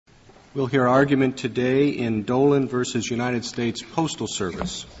We'll hear argument today in Dolan versus United States Postal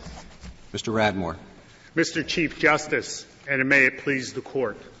Service. Mr. Radmore. Mr. Chief Justice, and may it please the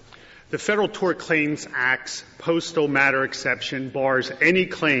Court, the Federal Tort Claims Act's postal matter exception bars any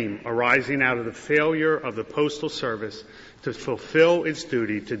claim arising out of the failure of the Postal Service to fulfill its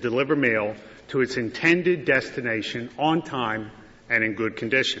duty to deliver mail to its intended destination on time and in good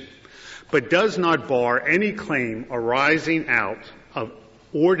condition, but does not bar any claim arising out of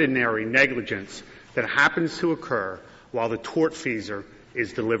ordinary negligence that happens to occur while the tortfeasor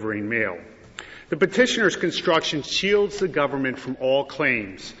is delivering mail. The petitioner's construction shields the government from all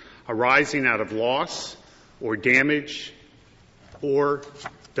claims arising out of loss or damage or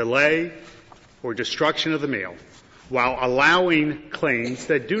delay or destruction of the mail, while allowing claims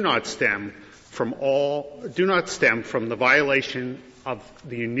that do not stem from the violation of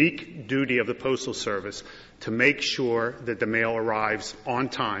the unique duty of the Postal Service to make sure that the mail arrives on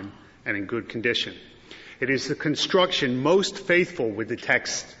time and in good condition. It is the construction most faithful with the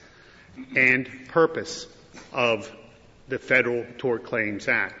text and purpose of the Federal Tort Claims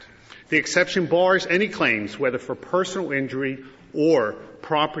Act. The exception bars any claims, whether for personal injury or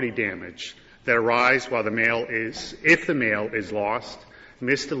property damage, that arise while if the mail is lost,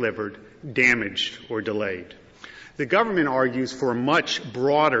 misdelivered, damaged, or delayed. The government argues for a much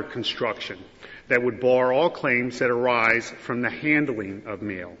broader construction that would bar all claims that arise from the handling of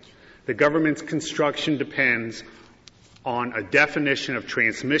mail. The government's construction depends on a definition of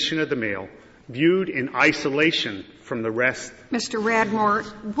transmission of the mail viewed in isolation from the rest. Mr. Radmore,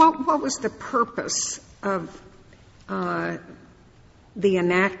 what was the purpose of the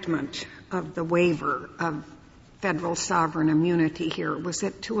enactment of the waiver of federal sovereign immunity here? Was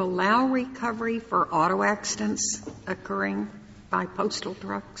it to allow recovery for auto accidents occurring by postal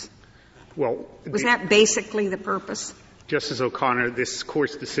trucks? Well, was that basically the purpose? Justice O'Connor, this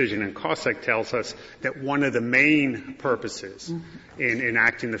Court's decision in Cossack tells us that one of the main purposes in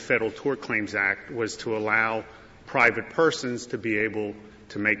enacting the Federal Tort Claims Act was to allow private persons to be able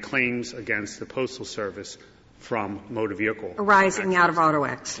to make claims against the Postal Service from motor vehicle arising out of auto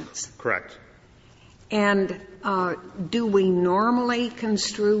accidents. Correct. And do we normally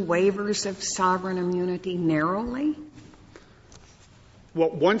construe waivers of sovereign immunity narrowly? Well,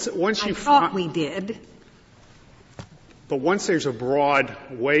 once I thought we did. But once there's a broad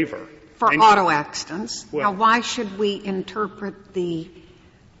waiver for auto accidents, now why should we interpret the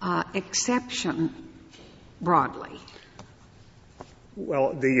exception broadly?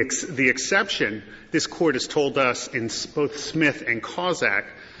 Well, the exception, this Court has told us in both Smith and Cossack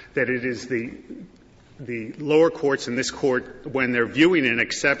that it is the lower courts in this Court, when they're viewing an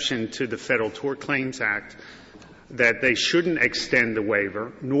exception to the Federal Tort Claims Act, that they shouldn't extend the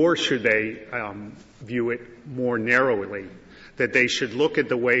waiver, nor should they view it more narrowly, that they should look at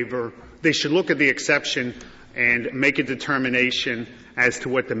the waiver, they should look at the exception and make a determination as to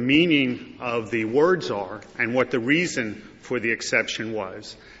what the meaning of the words are and what the reason for the exception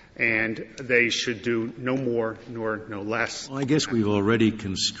was. And they should do no more nor no less. Well, I guess we've already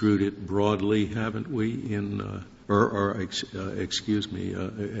construed it broadly, haven't we,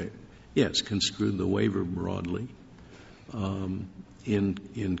 construed the waiver broadly.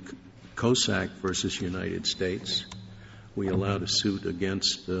 In Cossack versus United States, we allowed a suit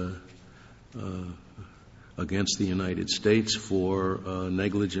against the United States for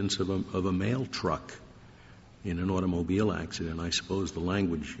negligence of a mail truck in an automobile accident. I suppose the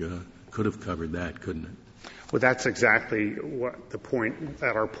language could have covered that, couldn't it? Well, that's exactly what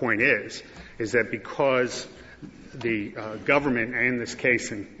our point is that because the government, and in this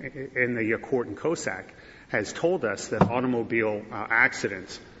case in the court in Cossack, has told us that automobile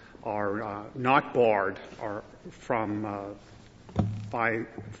accidents are not barred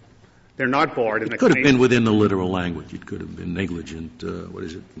they're not barred. It could have been within the literal language. It could have been negligent,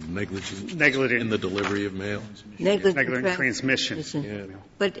 negligent in the delivery of mail. Negligent transmission. Yeah.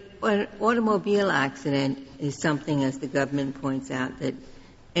 But an automobile accident is something, as the government points out, that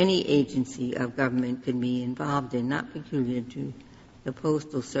any agency of government can be involved in, not peculiar to the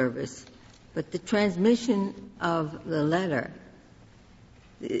Postal Service. But the transmission of the letter,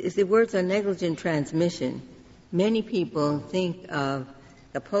 if the words are negligent transmission, many people think of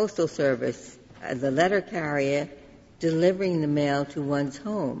the Postal Service as a letter carrier delivering the mail to one's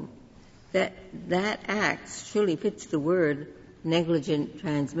home. That act surely fits the word negligent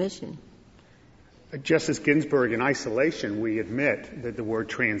transmission. Justice Ginsburg, in isolation, we admit that the word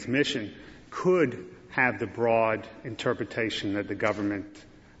transmission could have the broad interpretation that the government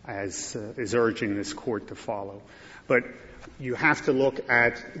is urging this Court to follow. But you have to look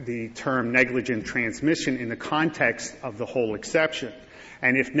at the term negligent transmission in the context of the whole exception.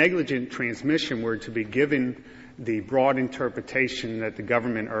 And if negligent transmission were to be given the broad interpretation that the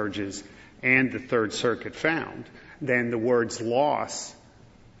government urges and the Third Circuit found, then the words loss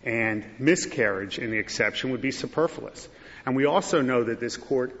and miscarriage in the exception would be superfluous. And we also know that this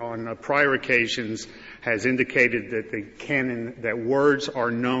Court on prior occasions has indicated that the canon that words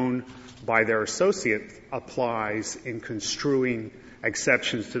are known by their associate applies in construing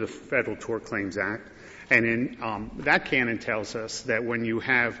exceptions to the Federal Tort Claims Act. And in that canon tells us that when you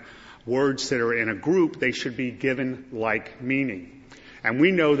have words that are in a group, they should be given like meaning. And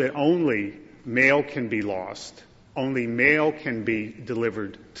we know that only mail can be lost, only mail can be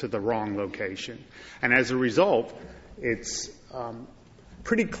delivered to the wrong location. And as a result, it's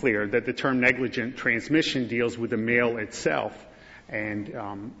pretty clear that the term negligent transmission deals with the mail itself. And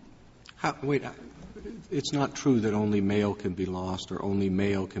it's not true that only mail can be lost or only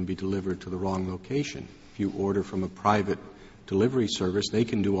mail can be delivered to the wrong location. If you order from a private delivery service, they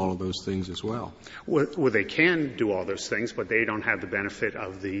can do all of those things as well. Well, they can do all those things, but they don't have the benefit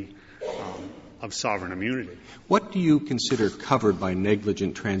of the of sovereign immunity. What do you consider covered by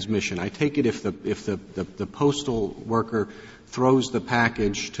negligent transmission? I take it if the postal worker throws the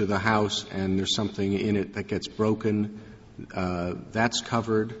package to the house and there's something in it that gets broken, that's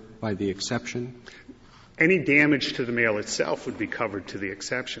covered by the exception? Any damage to the mail itself would be covered to the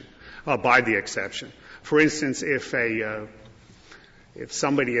exception, by the exception. For instance, if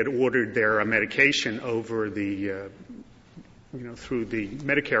somebody had ordered their medication over the through the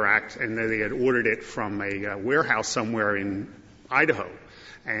Medicare Act, and they had ordered it from a warehouse somewhere in Idaho,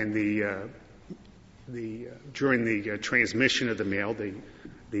 and during the transmission of the mail,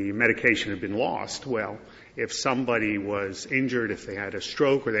 the medication had been lost. Well, if somebody was injured, if they had a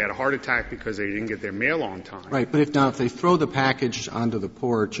stroke or they had a heart attack because they didn't get their mail on time. Right, but if they throw the package onto the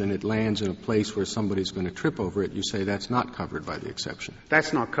porch and it lands in a place where somebody's going to trip over it, you say that's not covered by the exception.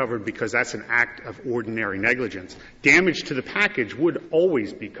 That's not covered because that's an act of ordinary negligence. Damage to the package would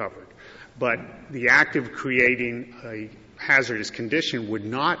always be covered, but the act of creating a hazardous condition would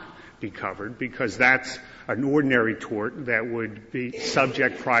not be covered because that's an ordinary tort that would be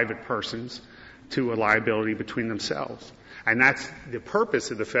subject private persons to a liability between themselves. And that's the purpose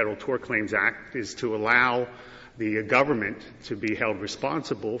of the Federal Tort Claims Act, is to allow the government to be held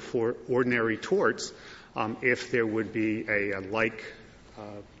responsible for ordinary torts if there would be a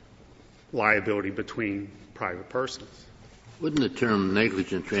liability between private persons. Wouldn't the term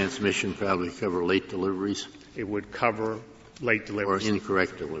negligent transmission probably cover late deliveries? It would cover late deliveries. Or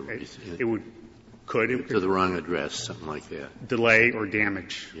incorrect deliveries. Could to the wrong address, something like that. Delay or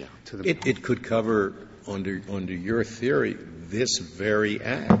damage to the mail. It could cover, under your theory, this very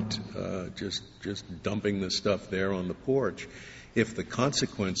act, just dumping the stuff there on the porch, if the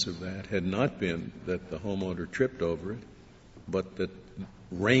consequence of that had not been that the homeowner tripped over it, but that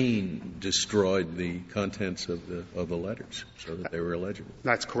rain destroyed the contents of the letters so that they were illegible.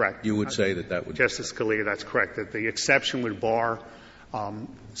 That's correct. You would say that would... Justice Scalia, that's correct, that the exception would bar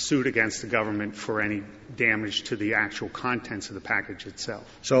suit against the government for any damage to the actual contents of the package itself.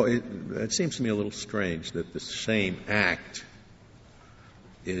 So it seems to me a little strange that the same act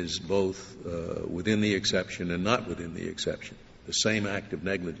is both within the exception and not within the exception, the same act of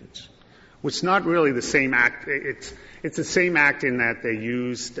negligence. Well, it's not really the same act. It's the same act in that they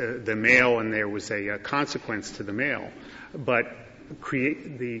used the mail and there was a consequence to the mail. But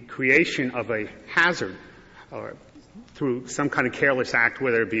the creation of a hazard through some kind of careless act,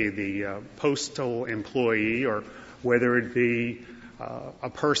 whether it be the postal employee or whether it be a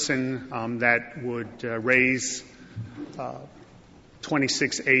person that would raise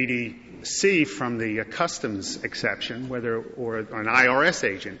 2680C from the customs exception, or an IRS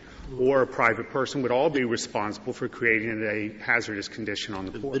agent or a private person, would all be responsible for creating a hazardous condition on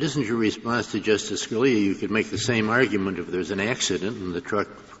the porch. But isn't your response to Justice Scalia, you could make the same argument if there's an accident and the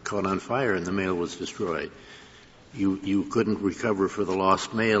truck caught on fire and the mail was destroyed. You couldn't recover for the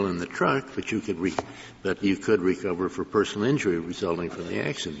lost mail in the truck, but you could recover for personal injury resulting from the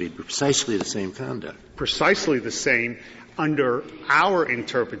accident. It'd be precisely the same conduct. Precisely the same under our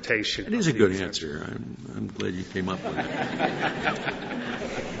interpretation. It is a good answer. I'm glad you came up with it.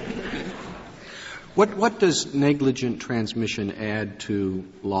 What does negligent transmission add to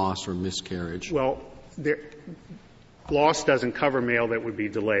loss or miscarriage? Well, loss doesn't cover mail that would be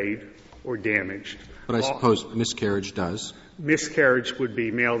delayed or damaged. But I suppose miscarriage does. Miscarriage would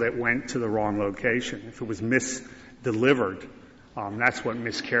be mail that went to the wrong location. If it was misdelivered, that's what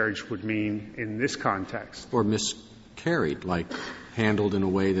miscarriage would mean in this context. Or miscarried, like handled in a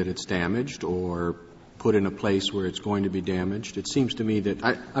way that it's damaged or put in a place where it's going to be damaged. It seems to me that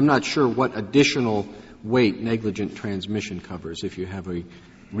I'm not sure what additional weight negligent transmission covers if you have a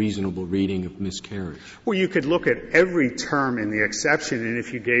reasonable reading of miscarriage? Well, you could look at every term in the exception, and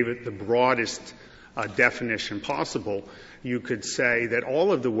if you gave it the broadest definition possible, you could say that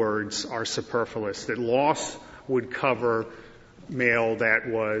all of the words are superfluous, that loss would cover mail that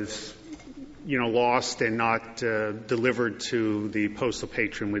was, lost and not delivered to the postal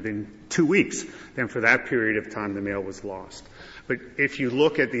patron within 2 weeks. Then for that period of time, the mail was lost. But if you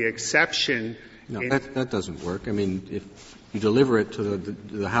look at the exception... No, that doesn't work. I mean, if you deliver it to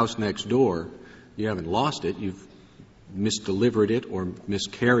the house next door, you haven't lost it. You've misdelivered it or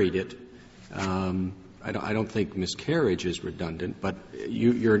miscarried it. I don't think miscarriage is redundant, but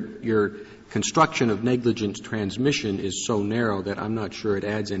your construction of negligent transmission is so narrow that I'm not sure it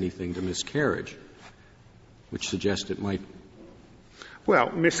adds anything to miscarriage, which suggests it might.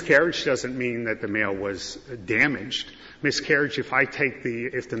 Well, miscarriage doesn't mean that the mail was damaged. Miscarriage, if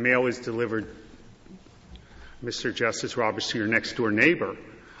the mail is delivered, Mr. Justice Roberts, to your next door neighbor,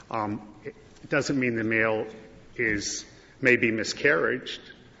 it doesn't mean the mail may be miscarried,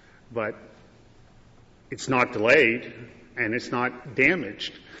 but it's not delayed and it's not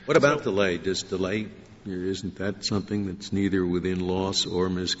damaged. What about delay? Does delay, isn't that something that's neither within loss or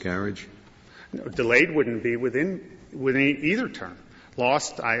miscarriage? No, delayed wouldn't be within either term.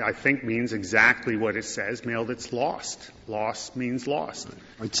 Lost, I think, means exactly what it says. Mail that's lost. Lost means lost.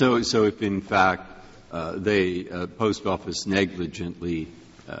 Right. So if in fact post office negligently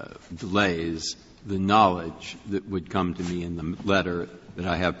delays the knowledge that would come to me in the letter that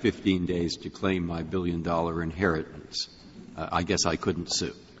I have 15 days to claim my $1 billion inheritance, I guess I couldn't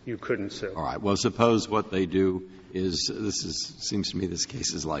sue. You couldn't sue. All right. Well, suppose what they do is seems to me this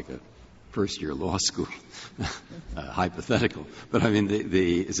case is like a first-year law school hypothetical. But I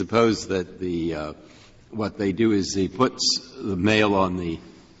mean, suppose that what they do is he puts the mail on the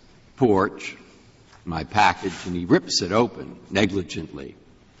porch, my package, and he rips it open negligently,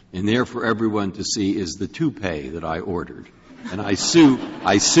 and there for everyone to see is the toupee that I ordered, and I sue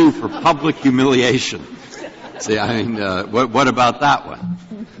for public humiliation. See, I mean, what about that one?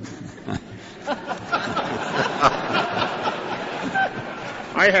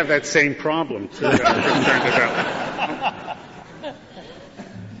 I have that same problem, too, that I'm concerned about.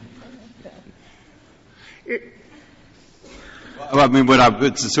 Well, I mean, what I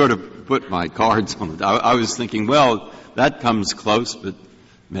would sort of put my cards on it. I was thinking, well, that comes close, but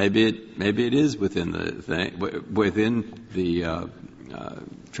maybe it is within the thing, within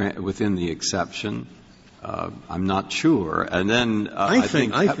the exception. I'm not sure. And then I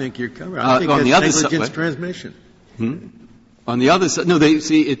think you're covered. I think it's negligence transmission. On the other side, no,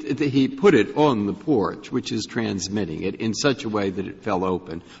 he put it on the porch, which is transmitting it in such a way that it fell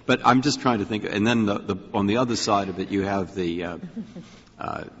open. But I'm just trying to think, and then on the other side of it, you have the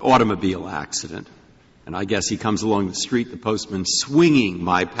automobile accident. And I guess he comes along the street, the postman swinging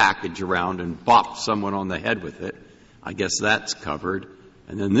my package around and bops someone on the head with it. I guess that's covered.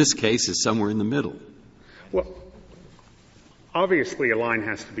 And then this case is somewhere in the middle. Well, obviously a line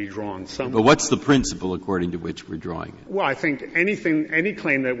has to be drawn somewhere. But what's the principle according to which we're drawing it? Well, I think any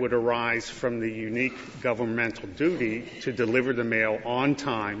claim that would arise from the unique governmental duty to deliver the mail on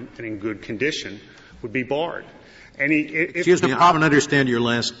time and in good condition would be barred. Excuse me, I don't understand your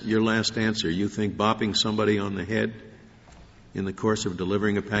last answer. You think bopping somebody on the head in the course of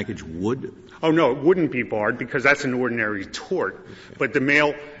delivering a package would? Oh, no, it wouldn't be barred because that's an ordinary tort. Okay. But the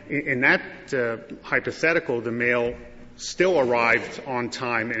mail, in that hypothetical, the mail still arrived on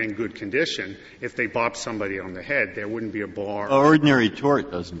time and in good condition. If they bopped somebody on the head, there wouldn't be a bar. Ordinary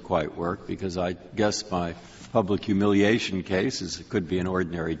tort doesn't quite work because I guess my public humiliation case it could be an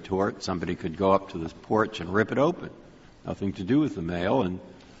ordinary tort. Somebody could go up to this porch and rip it open. Nothing to do with the mail. And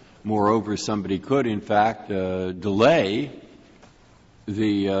moreover, somebody could, in fact, delay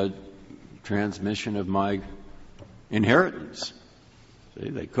the transmission of my inheritance. See,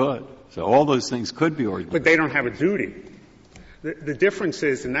 they could. So all those things could be ordinary. But they don't have a duty. The difference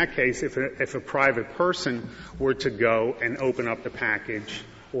is, in that case, if a private person were to go and open up the package,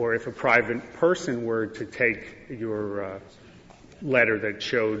 or if a private person were to take your letter that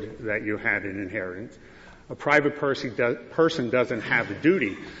showed that you had an inheritance, a private person doesn't have a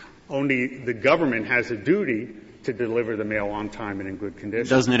duty. Only the government has a duty to deliver the mail on time and in good condition.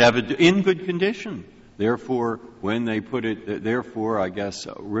 Doesn't it have in good condition? Therefore, when they put it, I guess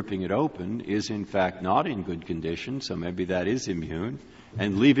ripping it open is in fact not in good condition, so maybe that is immune,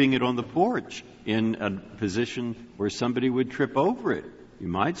 and leaving it on the porch in a position where somebody would trip over it. You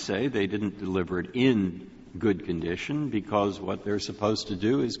might say they didn't deliver it in good condition because what they're supposed to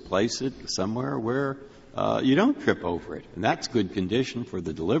do is place it somewhere where you don't trip over it, and that's good condition for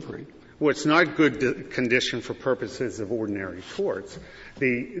the delivery. Well, it's not good condition for purposes of ordinary torts.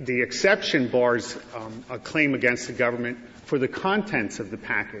 The exception bars a claim against the government for the contents of the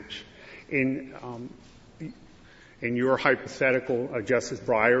package. In your hypothetical, Justice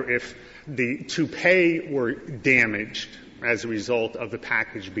Breyer, if the toupee were damaged as a result of the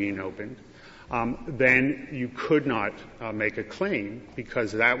package being opened, then you could not make a claim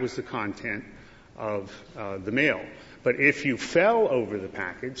because that was the content of the mail. But if you fell over the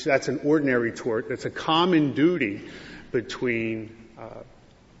package, that's an ordinary tort. That's a common duty between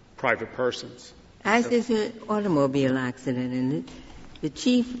private persons. As is an automobile accident, and the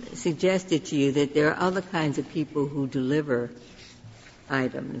Chief suggested to you that there are other kinds of people who deliver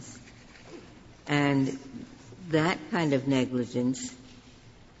items, and that kind of negligence,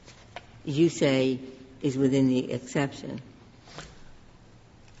 you say, is within the exception.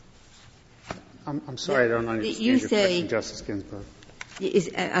 I'm sorry, I don't understand you your say question, Justice Ginsburg.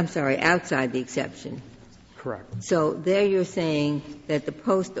 I'm sorry, outside the exception. Correct. So there you're saying that the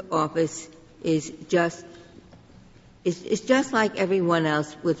post office is just like everyone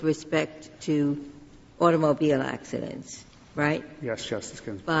else with respect to automobile accidents, right? Yes, Justice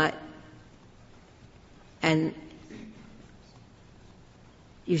Ginsburg.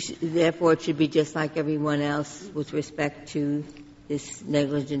 Therefore, it should be just like everyone else with respect to this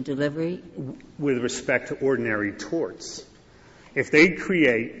negligent delivery? With respect to ordinary torts. If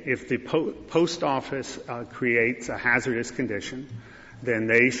the post office creates a hazardous condition, then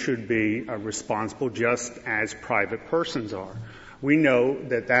they should be responsible just as private persons are. We know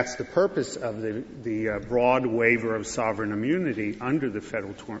that that's the purpose of the broad waiver of sovereign immunity under the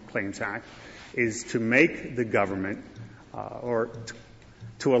Federal Tort Claims Act, is to make the government or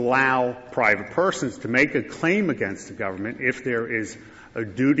to allow private persons to make a claim against the government if there is a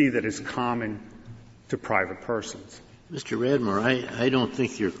duty that is common to private persons. Mr. Radmore, I don't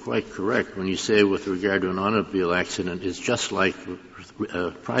think you're quite correct when you say with regard to an automobile accident, it's just like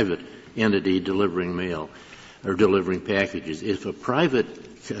a private entity delivering mail or delivering packages. If a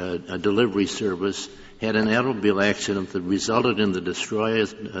private delivery service had an automobile accident that resulted in the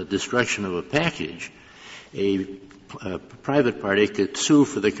destruction of a package, a private party could sue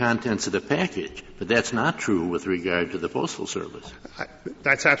for the contents of the package, but that's not true with regard to the Postal Service.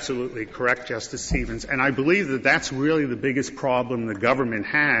 That's absolutely correct, Justice Stevens, and I believe that that's really the biggest problem the government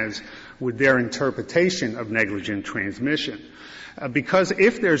has with their interpretation of negligent transmission. Because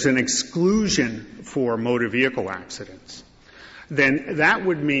if there's an exclusion for motor vehicle accidents, then that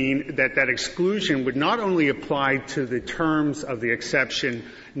would mean that that exclusion would not only apply to the terms of the exception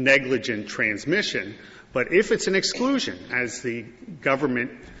negligent transmission, but if it's an exclusion, as the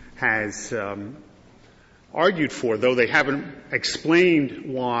government has argued for, though they haven't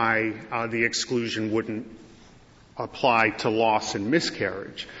explained why the exclusion wouldn't apply to loss and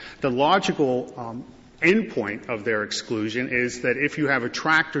miscarriage, the logical endpoint of their exclusion is that if you have a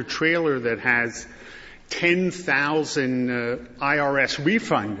tractor-trailer that has 10,000 IRS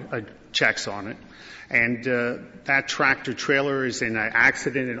refund checks on it, and that tractor-trailer is in an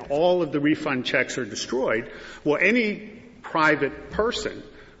accident and all of the refund checks are destroyed, well, any private person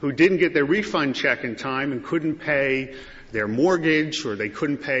who didn't get their refund check in time and couldn't pay their mortgage or they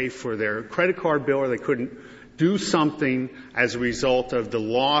couldn't pay for their credit card bill or they couldn't do something as a result of the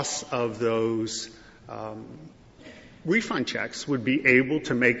loss of those refund checks would be able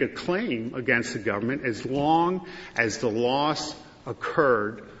to make a claim against the government as long as the loss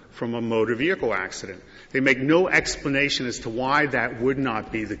occurred from a motor vehicle accident. They make no explanation as to why that would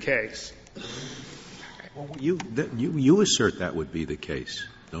not be the case. Well, you assert that would be the case,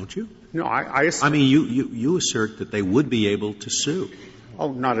 don't you? No, I mean, you assert that they would be able to sue.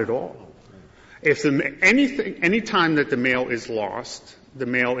 Oh, not at all. If any time that the mail is lost, the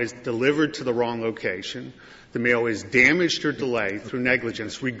mail is delivered to the wrong location, the mail is damaged or delayed through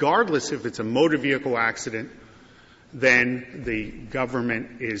negligence, regardless if it's a motor vehicle accident, then the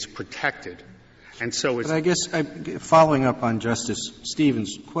government is protected. And so it's... But I guess, following up on Justice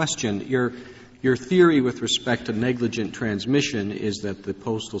Stevens' question, your theory with respect to negligent transmission is that the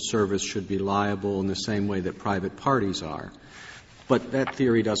Postal Service should be liable in the same way that private parties are. But that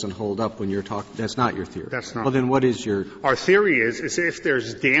theory doesn't hold up when you're talking — that's not your theory. That's not. Well, then what is your — Our theory is if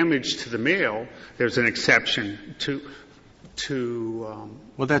there's damage to the mail, there's an exception to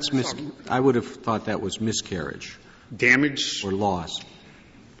well, that's I would have thought that was miscarriage. Damage or loss.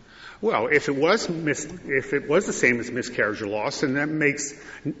 Well, if it was the same as miscarriage or loss, then that makes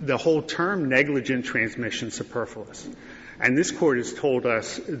the whole term negligent transmission superfluous. And this Court has told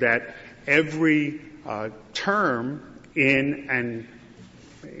us that every term in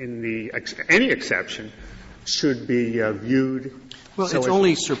any exception should be viewed Well, So it's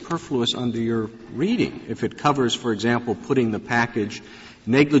only superfluous under your reading. If it covers, for example, putting the package,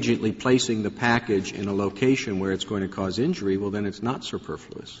 negligently placing the package in a location where it's going to cause injury, well, then it's not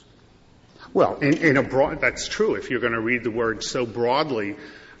superfluous. Well, that's true. If you're going to read the word so broadly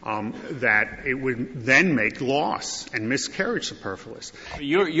that it would then make loss and miscarriage superfluous.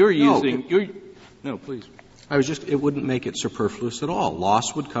 No, please. It wouldn't make it superfluous at all.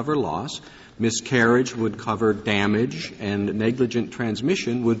 Loss would cover loss. Miscarriage would cover damage, and negligent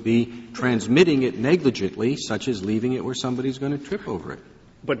transmission would be transmitting it negligently, such as leaving it where somebody's going to trip over it.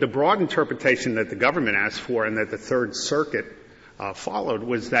 But the broad interpretation that the government asked for and that the Third Circuit followed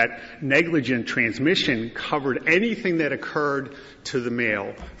was that negligent transmission covered anything that occurred to the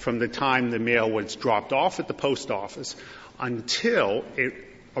mail from the time the mail was dropped off at the post office until it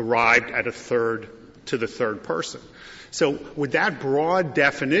arrived to the third person. So with that broad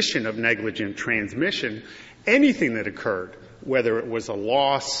definition of negligent transmission, anything that occurred, whether it was a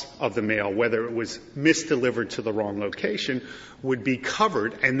loss of the mail, whether it was misdelivered to the wrong location, would be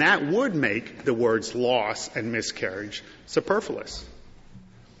covered, and that would make the words loss and miscarriage superfluous.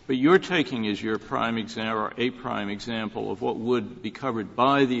 But you're taking as your prime example, or a prime example, of what would be covered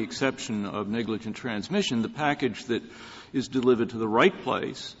by the exception of negligent transmission, the package that is delivered to the right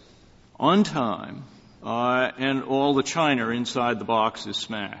place, on time, and all the china inside the box is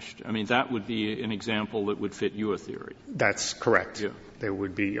smashed. I mean, that would be an example that would fit your theory. That's correct. Yeah. There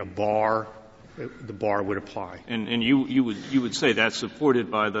would be a bar. The bar would apply. And you would say that's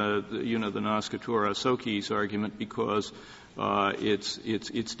supported by the Nascatura Sokis argument because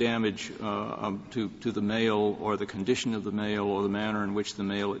it's damage to the mail or the condition of the mail or the manner in which the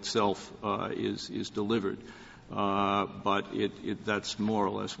mail itself is delivered. But that's more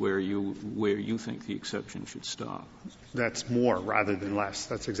or less where you think the exception should stop. That's more rather than less.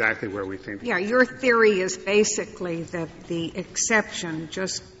 That's exactly where we think. Yeah, your theory is basically that the exception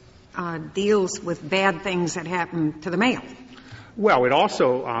just deals with bad things that happen to the mail. Well, it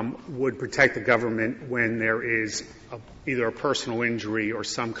also would protect the government when there is either a personal injury or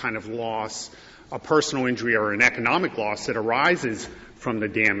some kind of loss, a personal injury or an economic loss that arises from the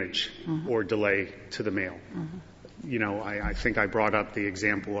damage or delay to the mail. I think I brought up the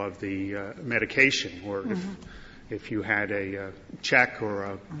example of the medication, or if you had a check or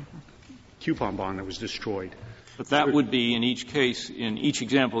a coupon bond that was destroyed. But that would be in each case, in each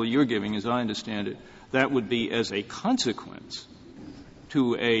example you're giving, as I understand it, that would be as a consequence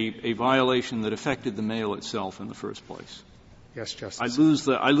to a violation that affected the mail itself in the first place. Yes, Justice.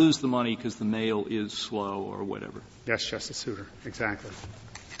 I lose the money because the mail is slow or whatever. Yes, Justice Souter. Exactly.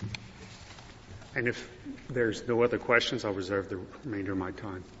 And if there's no other questions, I'll reserve the remainder of my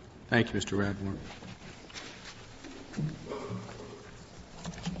time. Thank you, Mr. Radmore.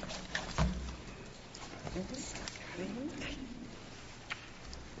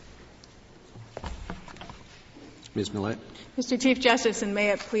 Ms. Millett. Mr. Chief Justice, and may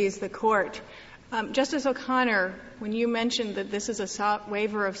it please the Court. Justice O'Connor, when you mentioned that this is a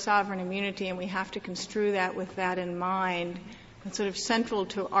waiver of sovereign immunity and we have to construe that with that in mind, it's sort of central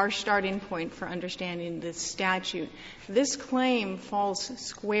to our starting point for understanding this statute. This claim falls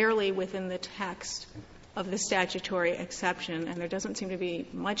squarely within the text of the statutory exception, and there doesn't seem to be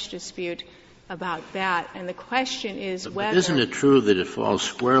much dispute about that. And the question is whether — But isn't it true that it falls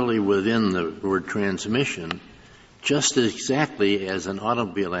squarely within the word transmission just exactly as an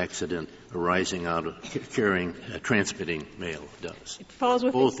automobile accident arising out of transmitting mail does? It falls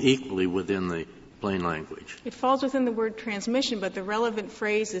within — both equally within the plain language. It falls within the word transmission, but the relevant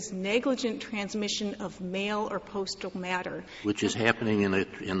phrase is negligent transmission of mail or postal matter. Which is happening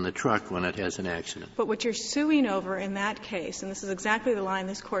in the truck when it has an accident. But what you're suing over in that case, and this is exactly the line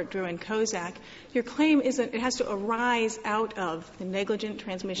this Court drew in Kozak, your claim isn't — it has to arise out of the negligent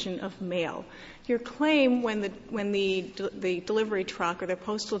transmission of mail. Your claim when the delivery truck or the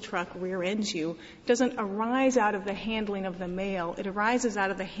postal truck rear-ends you doesn't arise out of the handling of the mail. It arises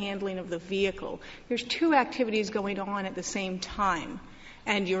out of the handling of the vehicle. There's two activities going on at the same time,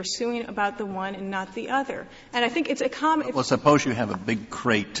 and you're suing about the one and not the other. And I think it's a common — Well, suppose you have a big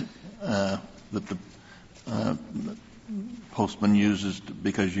crate that the postman uses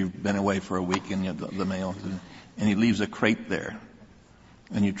because you've been away for a week and the mail, and he leaves a crate there,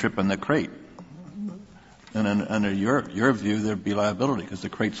 and you trip on the crate. And under your view, there'd be liability because the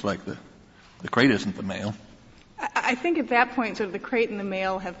crate's like the crate isn't the mail. I think at that point, sort of the crate and the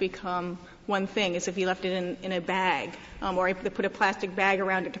mail have become one thing, as if you left it in a bag, or if they put a plastic bag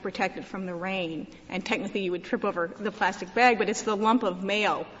around it to protect it from the rain. And technically you would trip over the plastic bag, but it's the lump of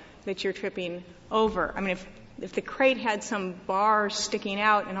mail that you're tripping over. I mean, if the crate had some bar sticking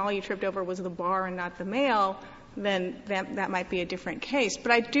out and all you tripped over was the bar and not the mail, then that might be a different case.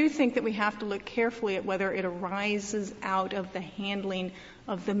 But I do think that we have to look carefully at whether it arises out of the handling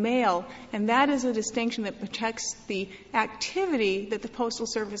of the mail, and that is a distinction that protects the activity that the Postal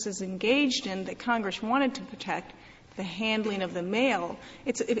Service is engaged in that Congress wanted to protect, the handling of the mail.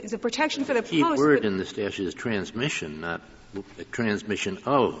 It's a protection for the post. The key word in the statute is transmission, not transmission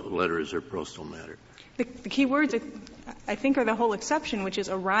of letters or postal matter. The key words, I think, are the whole exception, which is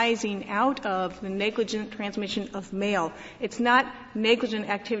arising out of the negligent transmission of mail. It's not negligent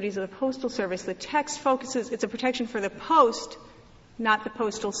activities of the Postal Service. The text focuses, it's a protection for the post, not the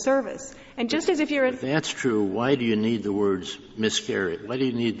Postal Service. And just as if you're If that's true, why do you need the words miscarriage? Why do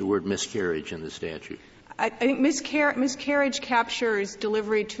you need the word miscarriage in the statute? I think miscarriage captures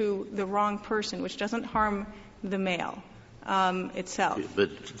delivery to the wrong person, which doesn't harm the mail itself. But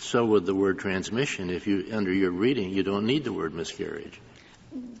so would the word transmission. If you, under your reading, you don't need the word miscarriage.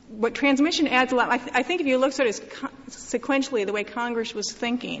 What transmission adds a lot. I think if you look sort of sequentially the way Congress was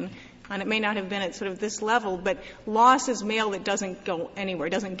thinking, and it may not have been at sort of this level, but loss is mail that doesn't go anywhere,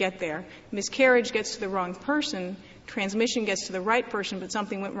 doesn't get there. Miscarriage gets to the wrong person. Transmission gets to the right person, but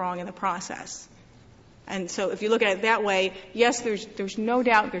something went wrong in the process. And so if you look at it that way, yes, there's no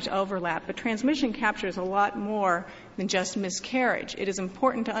doubt there's overlap, but transmission captures a lot more than just miscarriage. It is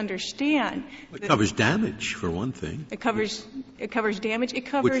important to understand. It covers damage, for one thing. It covers damage. It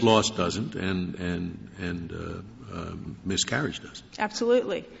covers which loss doesn't, and miscarriage doesn't.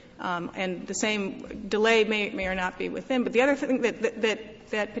 Absolutely. And the same delay may or not be within. But the other thing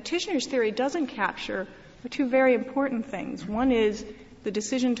that petitioner's theory doesn't capture are two very important things. One is the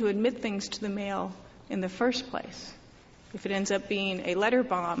decision to admit things to the mail in the first place. If it ends up being a letter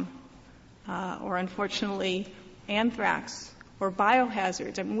bomb, or unfortunately anthrax or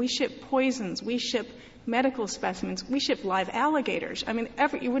biohazards. I mean, we ship poisons, we ship medical specimens, we ship live alligators. I mean,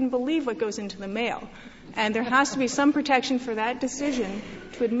 you wouldn't believe what goes into the mail. And there has to be some protection for that decision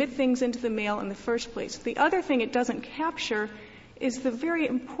to admit things into the mail in the first place. The other thing it doesn't capture is the very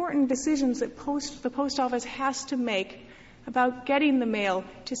important decisions that the post office has to make about getting the mail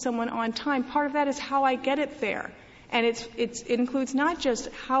to someone on time. Part of that is how I get it there. And it includes not just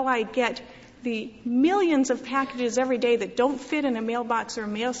how I get the millions of packages every day that don't fit in a mailbox or a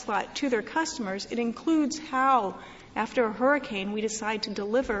mail slot to their customers. It includes how, after a hurricane, we decide to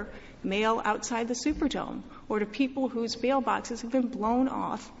deliver mail outside the Superdome or to people whose mailboxes have been blown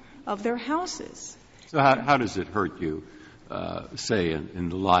off of their houses. So how does it hurt you, say, in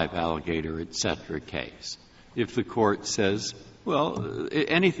the live alligator, et cetera, case? If the court says, well,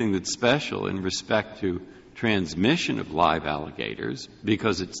 anything that's special in respect to transmission of live alligators,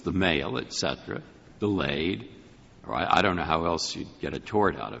 because it's the mail, et cetera, delayed, or I don't know how else you'd get a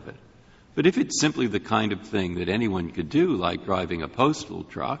tort out of it. But if it's simply the kind of thing that anyone could do, like driving a postal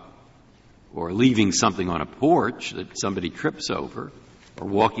truck, or leaving something on a porch that somebody trips over, or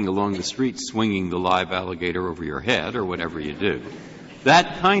walking along the street swinging the live alligator over your head, or whatever you do,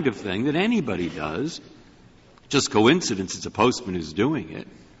 that kind of thing that anybody does, just coincidence it's a postman who's doing it,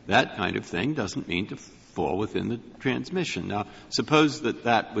 that kind of thing doesn't mean to fall within the transmission. Now, suppose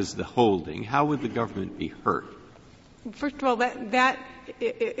that was the holding. How would the government be hurt? First of all, that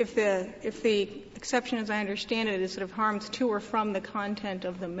if the exception, as I understand it, is sort of harms to or from the content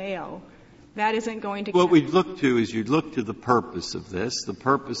of the mail, that isn't going to. What we'd look to is you'd look to the purpose of this. The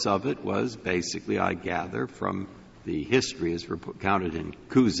purpose of it was basically, I gather, from the history as recounted in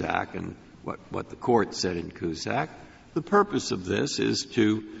Cusack and what the court said in Cusack. The purpose of this is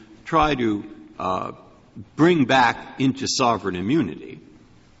to try to bring back into sovereign immunity,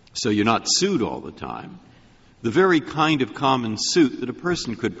 so you're not sued all the time, the very kind of common suit that a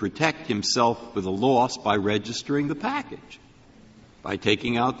person could protect himself with a loss by registering the package, by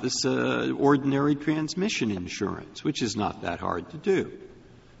taking out this ordinary transmission insurance, which is not that hard to do.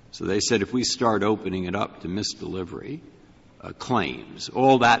 So they said if we start opening it up to misdelivery claims,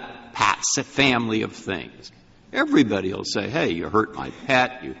 all that family of things, everybody will say, hey, you hurt my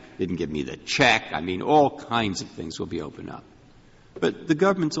pet, you didn't give me the check. I mean, all kinds of things will be opened up. But the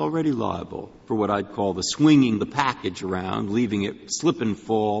government's already liable for what I'd call the swinging the package around, leaving it slip and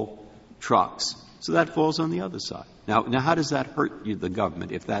fall trucks. So that falls on the other side. Now how does that hurt you, the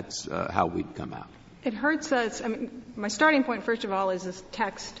government, if that's how we'd come out? It hurts us. I mean, my starting point, first of all, is this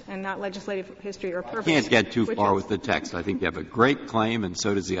text and not legislative history or purpose. I can't get too far with the text. I think you have a great claim, and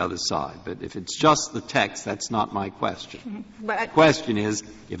so does the other side. But if it's just the text, that's not my question. Mm-hmm. The question is,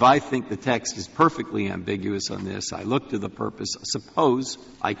 if I think the text is perfectly ambiguous on this, I look to the purpose. Suppose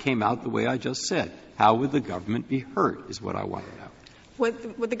I came out the way I just said. How would the government be hurt is what I want to know.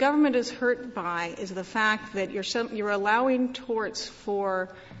 What the government is hurt by is the fact that you're allowing torts for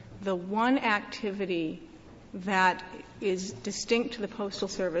the one activity that is distinct to the Postal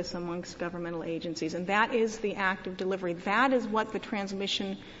Service amongst governmental agencies, and that is the act of delivery. That is what the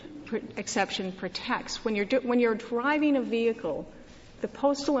transmission exception protects. When you're driving a vehicle, the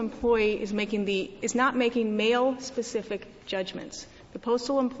postal employee is not making mail-specific judgments. The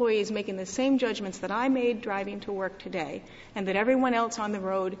postal employee is making the same judgments that I made driving to work today and that everyone else on the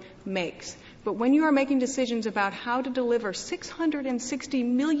road makes. But when you are making decisions about how to deliver 660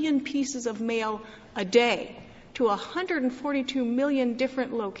 million pieces of mail a day to 142 million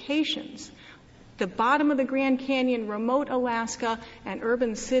different locations, the bottom of the Grand Canyon, remote Alaska, and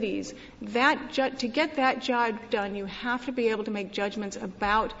urban cities, to get that job done, you have to be able to make judgments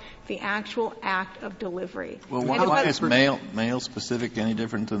about the actual act of delivery. Well, why is mail specific any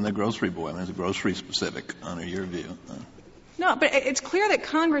different than the grocery boy? I mean, it's grocery specific, under your view. No, but it's clear that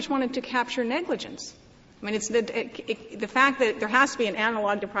Congress wanted to capture negligence. I mean, it's the fact that there has to be an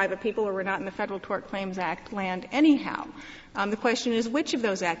analog to private people or we're not in the Federal Tort Claims Act land anyhow. The question is which of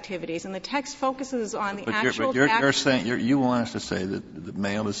those activities, and the text focuses on the actual fact. You're saying, you want us to say that the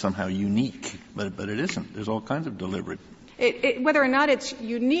mail is somehow unique, but it isn't. There's all kinds of deliberate. Whether or not it's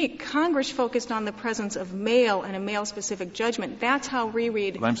unique, Congress focused on the presence of mail and a mail-specific judgment. That's how we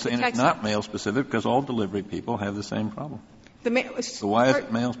read the text. But I'm saying it's not mail-specific because all delivery people have the same problem. So why is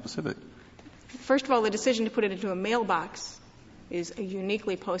it mail-specific? First of all, the decision to put it into a mailbox is a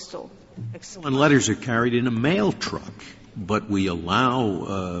uniquely postal exception. And letters are carried in a mail truck, but we allow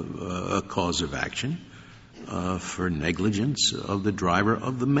a cause of action for negligence of the driver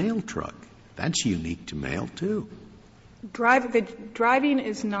of the mail truck. That's unique to mail, too. Driving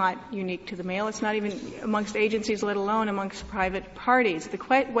is not unique to the mail. It's not even amongst agencies, let alone amongst private parties. That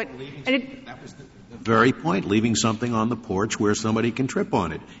was the very point. Leaving something on the porch where somebody can trip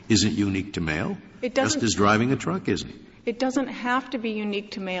on it isn't unique to mail, just as driving a truck isn't. It doesn't have to be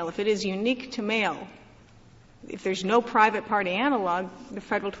unique to mail. If it is unique to mail, if there's no private party analog, the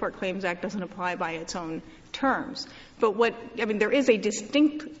Federal Tort Claims Act doesn't apply by its own terms. But there is a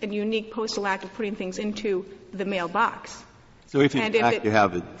distinct and unique postal act of putting things into the mailbox. So if in fact you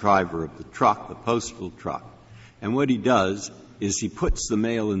have a driver of the truck, the postal truck, and what he does is he puts the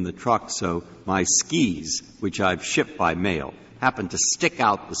mail in the truck so my skis, which I've shipped by mail, happen to stick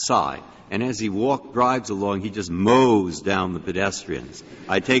out the side. And as he drives along, he just mows down the pedestrians.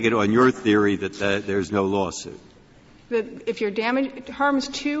 I take it on your theory that there's no lawsuit. If you're damaged, harms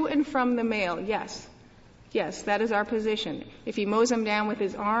to and from the mail, yes. Yes, that is our position. If he mows them down with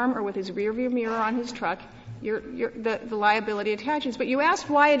his arm or with his rearview mirror on his truck, the liability attaches. But you asked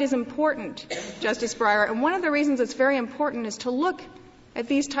why it is important, Justice Breyer, and one of the reasons it's very important is to look at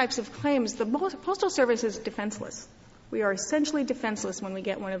these types of claims. The Postal Service is defenseless. We are essentially defenseless when we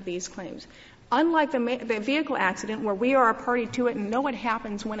get one of these claims. Unlike the vehicle accident where we are a party to it and know what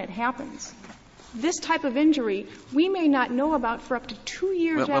happens when it happens, this type of injury we may not know about for up to 2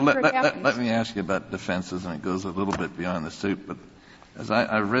 years after it happens. Let me ask you about defenses, and it goes a little bit beyond the suit. But as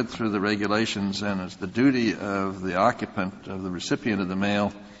I read through the regulations, and it's the duty of the occupant, of the recipient of the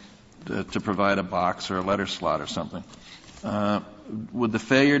mail, to provide a box or a letter slot or something. Would the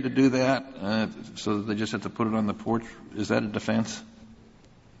failure to do that, so that they just have to put it on the porch, is that a defense?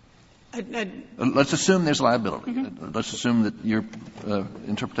 Let's assume there's liability. Mm-hmm. Let's assume that your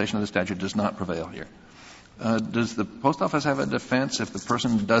interpretation of the statute does not prevail here. Does the post office have a defense if the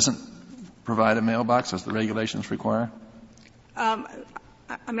person doesn't provide a mailbox as the regulations require? I'm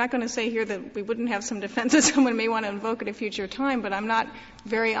not going to say here that we wouldn't have some defenses someone may want to invoke at a future time, but I'm not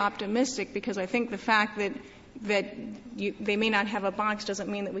very optimistic because I think the fact that they may not have a box doesn't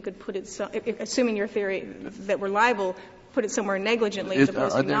mean that we could put it assuming your theory that we're liable, put it somewhere negligently as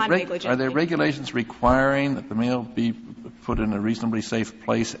opposed to non-negligently. Are there regulations requiring that the mail be put in a reasonably safe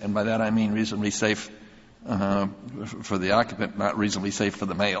place, and by that I mean reasonably safe for the occupant, not reasonably safe for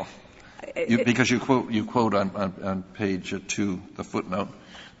the mail? Because you quote on page 2, the footnote,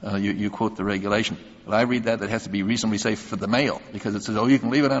 you quote the regulation. But I read that it has to be reasonably safe for the mail because it says, you can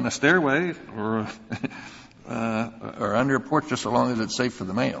leave it on the stairway or under a porch just so long as it's safe for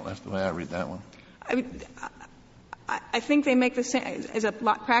the mail. That's the way I read that one. I think they make the same as a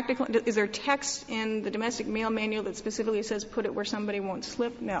practical. Is there text in the domestic mail manual that specifically says put it where somebody won't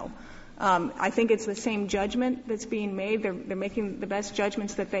slip? No. I think it's the same judgment that's being made. They're making the best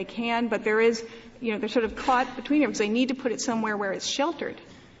judgments that they can, but there is, they're sort of caught between them because they need to put it somewhere where it's sheltered,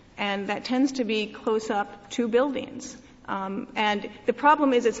 and that tends to be close up to buildings. And the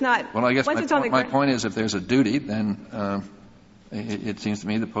problem is it's not. Well, I guess my point is if there's a duty, then it seems to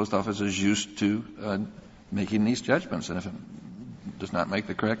me the post office is used to making these judgments, and if it does not make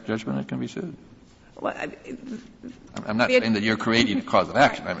the correct judgment, it can be sued. Well, I'm not saying that you're creating a cause of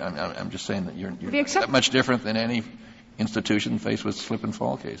action. I'm just saying that you're that much different than any institution faced with slip and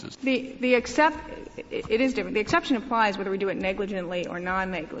fall cases. It is different. The exception applies whether we do it negligently or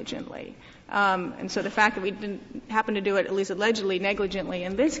non-negligently. And so the fact that we didn't happen to do it, at least allegedly, negligently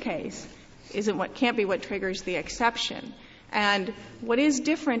in this case can't be what triggers the exception. And what is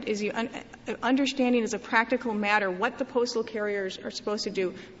different is understanding as a practical matter what the postal carriers are supposed to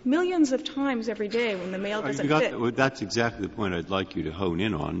do millions of times every day when the mail doesn't fit. Well, that's exactly the point I'd like you to hone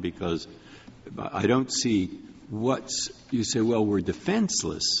in on, because I don't see you say, well, we're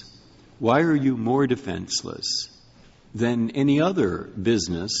defenseless. Why are you more defenseless than any other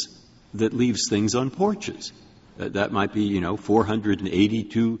business that leaves things on porches? That might be,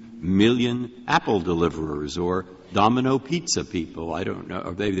 482 million Apple deliverers or Domino pizza people. I don't know.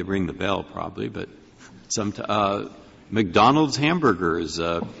 Or maybe they ring the bell probably, but McDonald's hamburgers,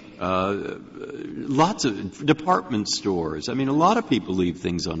 lots of department stores. I mean, a lot of people leave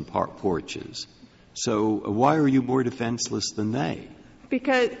things on porches. So why are you more defenseless than they?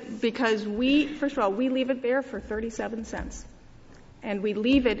 Because first of all, we leave it there for 37 cents. And we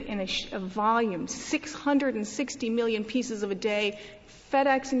leave it in a volume, 660 million pieces of a day.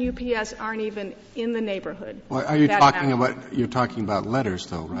 FedEx and UPS aren't even in the neighborhood. Well, you're talking about letters,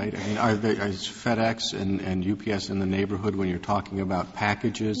 though, right? I mean, is FedEx and UPS in the neighborhood when you're talking about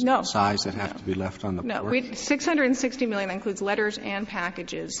packages, size that have to be left on the porch? No, 660 million includes letters and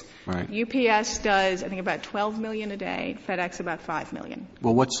packages. Right. UPS does, I think, about 12 million a day. FedEx about 5 million.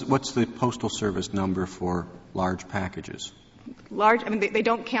 Well, what's the Postal Service number for large packages? Large, I mean, they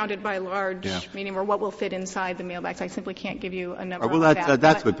don't count it by large, meaning or what will fit inside the mailbags. I simply can't give you a number. Well,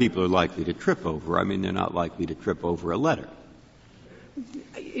 that's what people are likely to trip over. I mean, they're not likely to trip over a letter.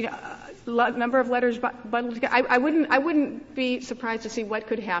 Number of letters bundled together. I wouldn't be surprised to see what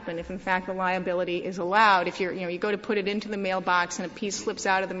could happen if, in fact, the liability is allowed. If you go to put it into the mailbox and a piece slips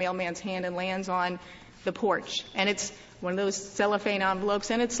out of the mailman's hand and lands on the porch, and it's one of those cellophane envelopes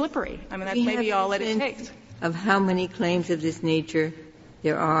and it's slippery. I mean, that's maybe all that it takes. Of how many claims of this nature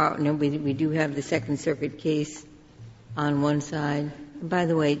there are. We do have the Second Circuit case on one side. And by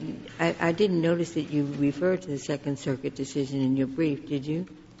the way, I didn't notice that you referred to the Second Circuit decision in your brief, did you?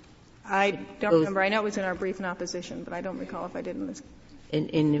 I don't remember. I know it was in our brief in opposition, but I don't recall if I did in this.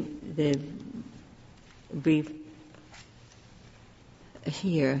 In the brief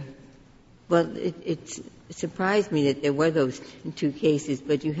here. Well, it surprised me that there were those two cases,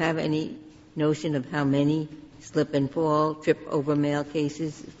 but do you have any notion of how many slip and fall, trip over mail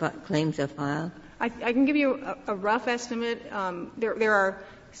claims are filed? I can give you a rough estimate. There are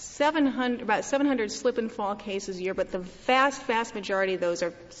about 700 slip and fall cases a year, but the vast majority of those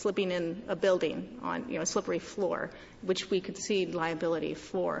are slipping in a building on, a slippery floor, which we could cede liability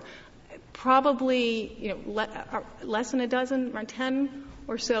for. Probably, less than a dozen, around 10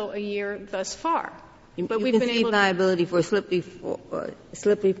 or so a year thus far. But we've been able to liability for slippery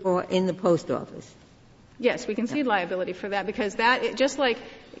fall in the post office. Yes, we can cede liability for that because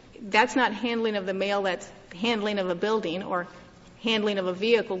that's not handling of the mail, that's handling of a building or handling of a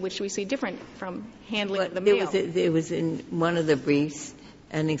vehicle, which we see different from handling of the mail. There was in one of the briefs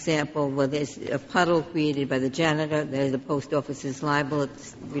an example where there's a puddle created by the janitor. The post office is liable.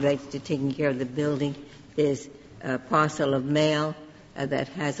 It relates to taking care of the building. There's a parcel of mail that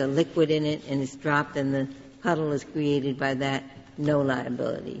has a liquid in it and it's dropped and the puddle is created by that, no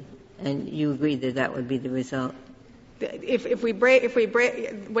liability. And you agree that would be the result? If we break,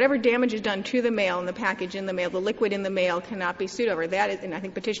 whatever damage is done to the mail and the package in the mail, the liquid in the mail cannot be sued over. That is, and I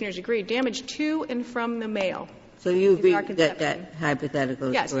think petitioners agree, damage to and from the mail. So you agree that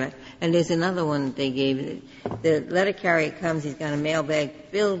hypothetical is correct? And there's another one they gave. The letter carrier comes, he's got a mail bag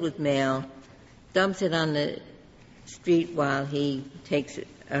filled with mail, dumps it on the street while he takes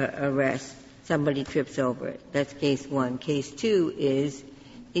a rest. Somebody trips over it. That's case one. Case two is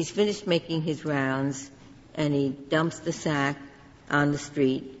he's finished making his rounds and he dumps the sack on the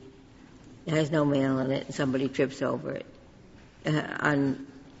street. It has no mail in it and somebody trips over it. On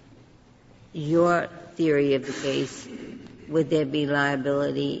your theory of the case, would there be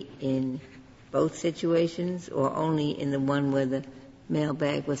liability in both situations or only in the one where the mail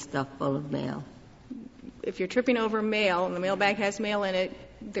bag was stuffed full of mail? If you're tripping over mail and the mail bag has mail in it,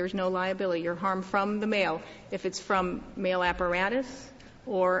 there's no liability. You're harmed from the mail. If it's from mail apparatus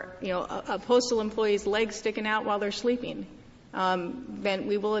or, a postal employee's legs sticking out while they're sleeping, then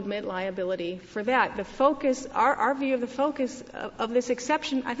we will admit liability for that. The focus, our view of the focus of this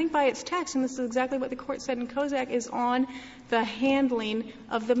exception, I think by its text, and this is exactly what the Court said in Kozak, is on the handling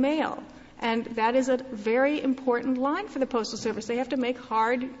of the mail. And that is a very important line for the Postal Service. They have to make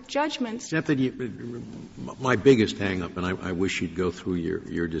hard judgments. Except that my biggest hang-up, and I wish you'd go through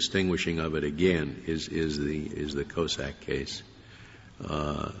your distinguishing of it again, is the Kosak case.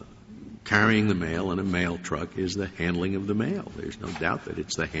 Carrying the mail in a mail truck is the handling of the mail. There's no doubt that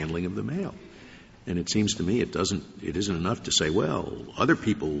it's the handling of the mail. And it seems to me it isn't enough to say, well, other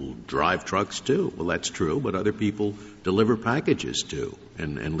people drive trucks too. Well, that's true, but other people deliver packages too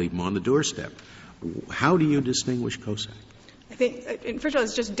and leave them on the doorstep. How do you distinguish Kosak? I think, first of all,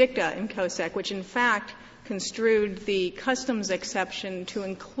 it's just dicta in Kosak, which in fact construed the customs exception to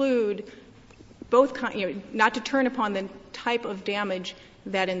include both, not to turn upon the type of damage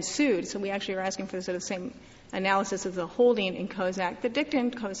that ensued. So we actually are asking for the sort of same analysis as the holding in Kosak. The dicta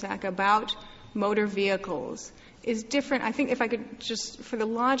in Kosak about motor vehicles is different. I think if I could just, for the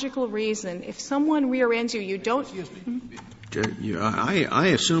logical reason, if someone rear-ends you, you don't. Excuse me. I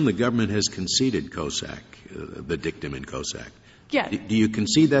assume the government has conceded Kosak, the dictum in Kosak. Yeah. Do you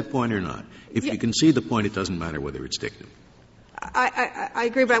concede that point or not? If you concede the point, it doesn't matter whether it's dictum. I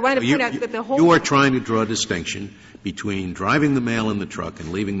agree, but I wanted to point out that the whole. You are trying to draw a distinction between driving the mail in the truck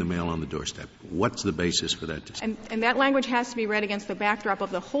and leaving the mail on the doorstep. What's the basis for that distinction? And that language has to be read against the backdrop of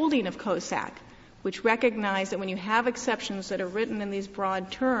the holding of Kosak, which recognized that when you have exceptions that are written in these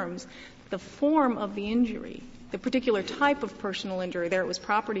broad terms, the form of the injury, the particular type of personal injury, there it was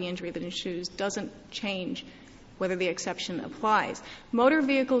property injury that ensues, doesn't change whether the exception applies. Motor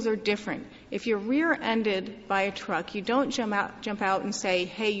vehicles are different. If you're rear-ended by a truck, you don't jump out and say,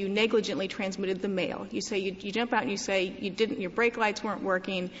 hey, you negligently transmitted the mail. You say, you jump out and you say, you didn't, your brake lights weren't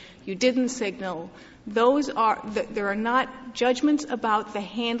working, you didn't signal. Those are, there are not judgments about the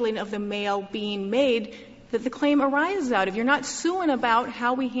handling of the mail being made that the claim arises out of. You're not suing about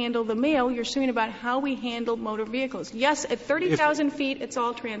how we handle the mail. You're suing about how we handle motor vehicles. Yes, at 30,000 feet, it's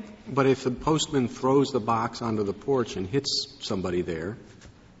all But if the postman throws the box onto the porch and hits somebody there,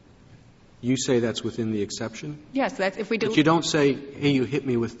 you say that's within the exception? Yes, that's if we do. But you don't say, hey, you hit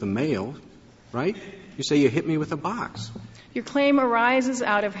me with the mail, right? You say you hit me with a box. Your claim arises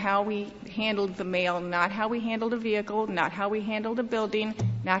out of how we handled the mail, not how we handled a vehicle, not how we handled a building,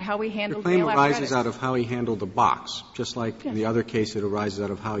 not how we handled mail apparatus. Your claim arises out of how he handled the box, just like in the other case it arises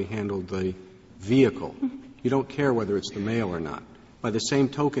out of how he handled the vehicle. You don't care whether it's the mail or not. By the same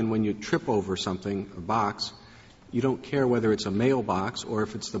token, when you trip over something, a box, you don't care whether it's a mailbox or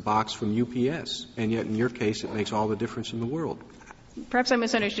if it's the box from UPS. And yet in your case it makes all the difference in the world. Perhaps I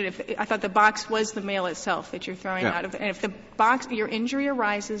misunderstood. I thought the box was the mail itself that you're throwing out of. And if the box, your injury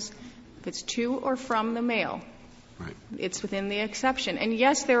arises, if it's to or from the mail, right, it's within the exception. And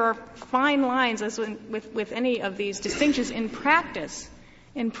yes, there are fine lines, as with any of these distinctions in practice.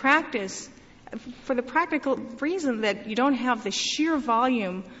 In practice, for the practical reason that you don't have the sheer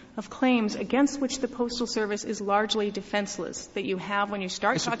volume of claims against which the Postal Service is largely defenseless that you have when you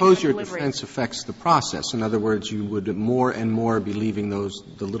start talking about delivery. I suppose your defense affects the process. In other words, you would more and more be leaving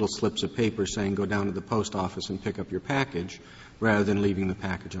the little slips of paper saying go down to the post office and pick up your package rather than leaving the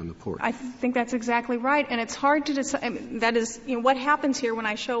package on the porch. I think that's exactly right. And it's hard to decide. I mean, that is, what happens here when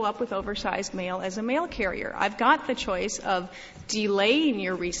I show up with oversized mail as a mail carrier. I've got the choice of delaying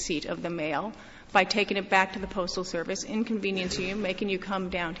your receipt of the mail by taking it back to the Postal Service, inconveniencing you, making you come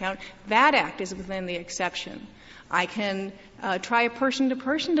downtown. That act is within the exception. I can try a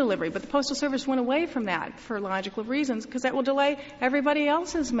person-to-person delivery, but the Postal Service went away from that for logical reasons because that will delay everybody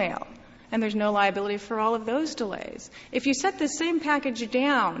else's mail, and there's no liability for all of those delays. If you set the same package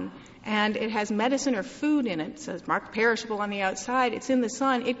down and it has medicine or food in it says marked perishable on the outside, it's in the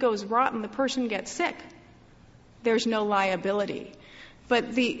sun, it goes rotten, the person gets sick, there's no liability.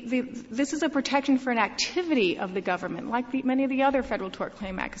 But this is a protection for an activity of the government, like many of the other Federal Tort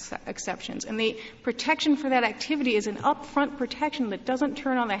Claim Act exceptions. And the protection for that activity is an upfront protection that doesn't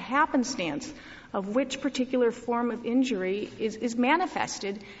turn on the happenstance of which particular form of injury is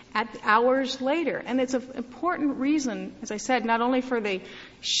manifested at hours later. And it's an important reason, as I said, not only for the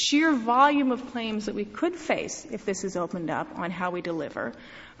sheer volume of claims that we could face if this is opened up on how we deliver,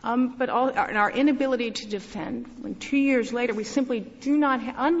 but our inability to defend. When 2 years later, we simply do not,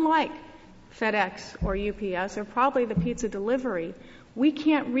 unlike FedEx or UPS or probably the pizza delivery, we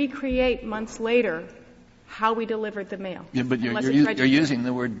can't recreate months later how we delivered the mail. Yeah, but you're using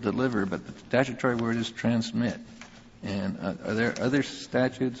the word deliver, but the statutory word is transmit. And are there other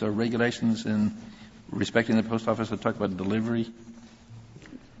statutes or regulations in respecting the post office that talk about delivery?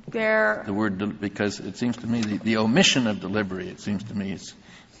 The word, because it seems to me the omission of delivery, it seems to me,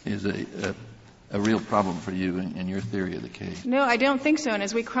 is a real problem for you in your theory of the case. No, I don't think so. And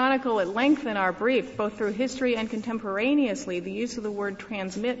as we chronicle at length in our brief, both through history and contemporaneously, the use of the word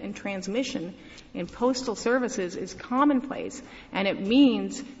transmit and transmission in postal services is commonplace, and it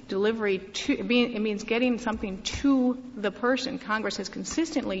means delivery to, it means getting something to the person. Congress has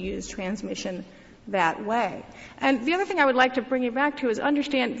consistently used transmission that way. And the other thing I would like to bring you back to is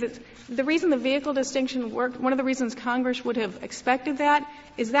understand that the reason the vehicle distinction worked, one of the reasons Congress would have expected that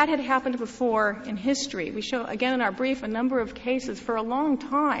is that had happened before in history. We show, again in our brief, a number of cases for a long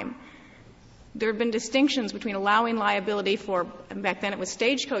time. There have been distinctions between allowing liability for, and back then it was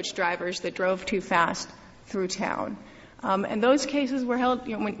stagecoach drivers that drove too fast through town. And those cases were held,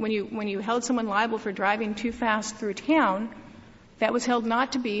 when you held someone liable for driving too fast through town, that was held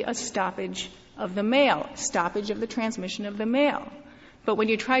not to be a stoppage of the mail, stoppage of the transmission of the mail. But when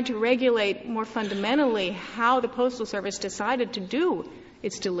you tried to regulate more fundamentally how the Postal Service decided to do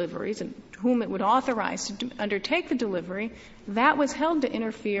its deliveries and whom it would authorize to undertake the delivery, that was held to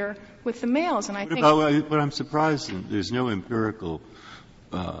interfere with the mails. And I think but I'm surprised there's no empirical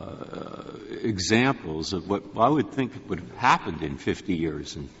examples of what I would think would have happened in 50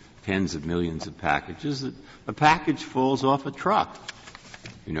 years in tens of millions of packages, that a package falls off a truck.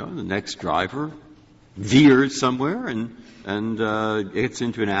 The next driver veers somewhere and gets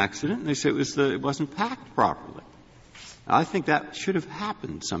into an accident, and they say it wasn't packed properly. I think that should have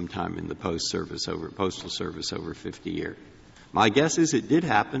happened sometime in the Postal Service over 50 years. My guess is it did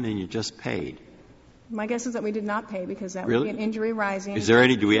happen, and you just paid. My guess is that we did not pay because that Really? would be an injury rising. Is there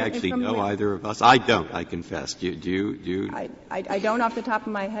any? Do we actually know either of us? I don't. I confess. Do you? I don't off the top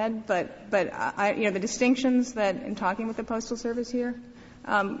of my head, but the distinctions that in talking with the Postal Service here.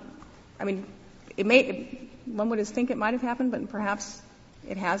 One would think it might have happened, but perhaps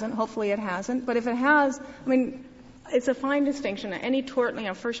it hasn't. Hopefully, it hasn't. But if it has, it's a fine distinction. Any tort,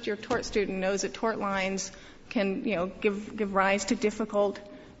 first-year tort student knows that tort lines can, give rise to difficult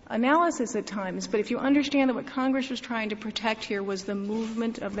analysis at times. But if you understand that what Congress was trying to protect here was the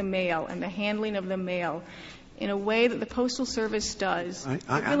movement of the mail and the handling of the mail in a way that the Postal Service does,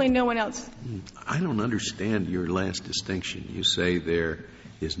 really no one else. I don't understand your last distinction. You say there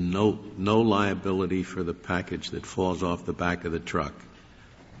is no liability for the package that falls off the back of the truck,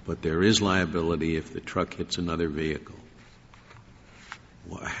 but there is liability if the truck hits another vehicle.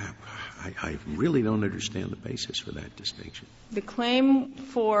 Well, I really don't understand the basis for that distinction. The claim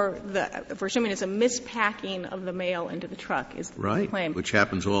if we're assuming it's a mispacking of the mail into the truck is the claim. Which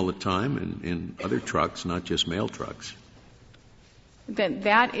happens all the time in other trucks, not just mail trucks. Then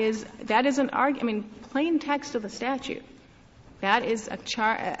that is an argument, plain text of the statute. That is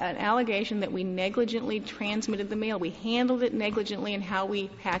an allegation that we negligently transmitted the mail. We handled it negligently in how we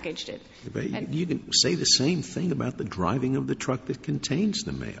packaged it. You can say the same thing about the driving of the truck that contains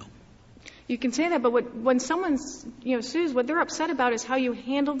the mail. You can say that, but when someone sues, what they're upset about is how you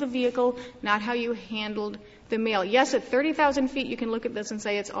handled the vehicle, not how you handled the mail. Yes, at 30,000 feet you can look at this and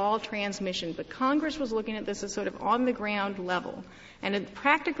say it's all transmission, but Congress was looking at this as sort of on-the-ground level. And in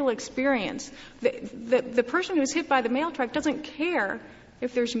practical experience, the person who's hit by the mail truck doesn't care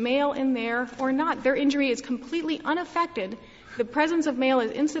if there's mail in there or not. Their injury is completely unaffected. The presence of mail is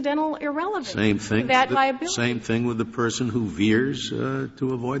incidental, irrelevant. Same thing. That liability. Same thing with the person who veers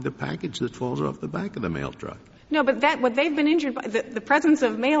to avoid the package that falls off the back of the mail truck. No, but what they've been injured by, the presence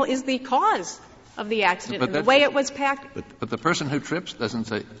of mail is the cause of the accident and the way it was packed. But the person who trips doesn't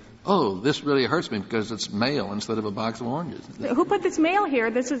say, oh, this really hurts me because it's mail instead of a box of oranges. Who put this mail here?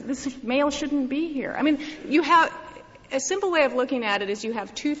 This mail shouldn't be here. You have a simple way of looking at it is you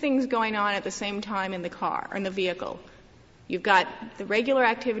have two things going on at the same time in the car, or in the vehicle. You've got the regular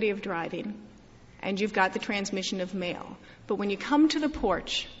activity of driving, and you've got the transmission of mail. But when you come to the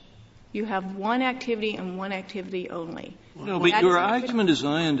porch, you have one activity and one activity only. No, but your argument, as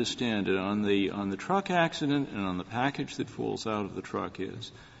I understand it, on the truck accident and on the package that falls out of the truck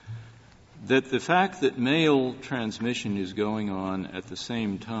is that the fact that mail transmission is going on at the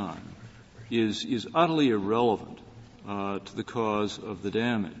same time is utterly irrelevant to the cause of the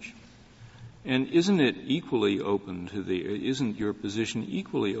damage. And isn't your position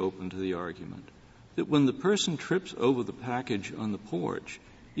equally open to the argument that when the person trips over the package on the porch,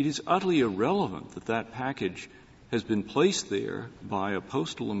 it is utterly irrelevant that that package has been placed there by a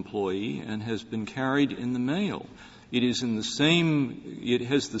postal employee and has been carried in the mail? It has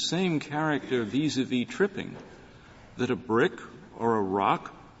the same character vis-a-vis tripping that a brick or a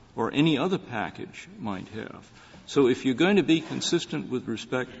rock or any other package might have. So if you're going to be consistent with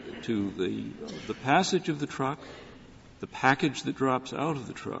respect to the passage of the truck, the package that drops out of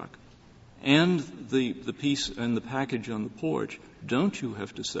the truck, and the piece and the package on the porch, don't you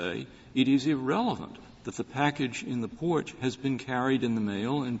have to say it is irrelevant that the package in the porch has been carried in the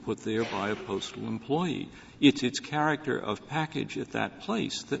mail and put there by a postal employee? It's its character of package at that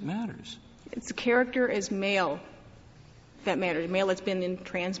place that matters. It's the character as mail that matters. Mail that's been in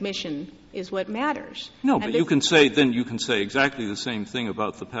transmission is what matters. No, but you can say exactly the same thing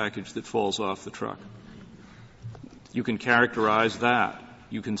about the package that falls off the truck. You can characterize that.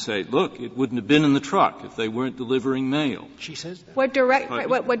 You can say, look, it wouldn't have been in the truck if they weren't delivering mail. She says that.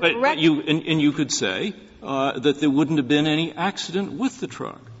 And you could say that there wouldn't have been any accident with the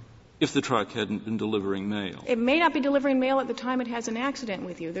truck if the truck hadn't been delivering mail. It may not be delivering mail at the time it has an accident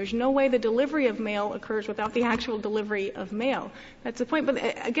with you. There's no way the delivery of mail occurs without the actual delivery of mail. That's the point.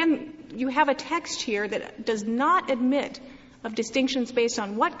 But again, you have a text here that does not admit of distinctions based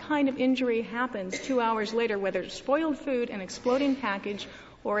on what kind of injury happens 2 hours later, whether it's spoiled food, an exploding package,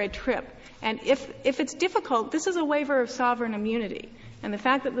 or a trip. And if it's difficult, this is a waiver of sovereign immunity. And the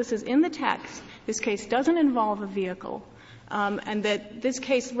fact that this is in the text, this case doesn't involve a vehicle, and that this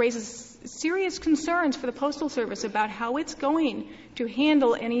case raises serious concerns for the Postal Service about how it's going to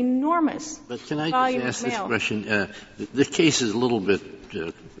handle an enormous volume of mail. But can I just ask this question? The case is a little bit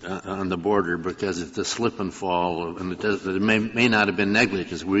on the border because it's a slip and fall, and it may not have been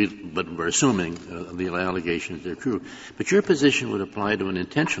negligence, but we're assuming the allegations are true. But your position would apply to an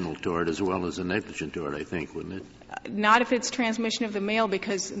intentional tort as well as a negligent tort, I think, wouldn't it? Not if it's transmission of the mail,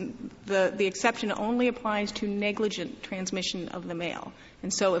 because the exception only applies to negligent transmission of the mail.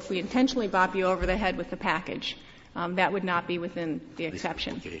 And so if we intentionally bop you over the head with the package, that would not be within the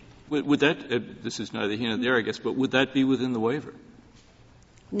exception. Okay. Would that this is neither here nor there, I guess, but would that be within the waiver?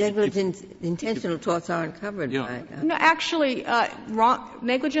 Negligent, intentional torts aren't covered by it. No, actually,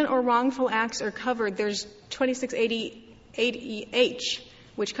 negligent or wrongful acts are covered. There's 2688H,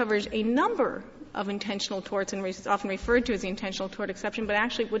 which covers a number of intentional torts and is often referred to as the intentional tort exception, but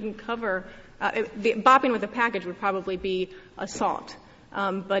actually wouldn't cover the bopping with a package would probably be assault.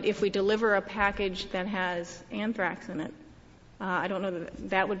 But if we deliver a package that has anthrax in it, I don't know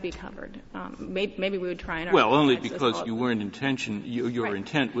that would be covered. Maybe we would try and well, only because you weren't your right.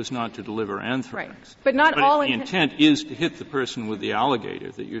 intent was not to deliver anthrax. Right. But not all the intent is to hit the person with the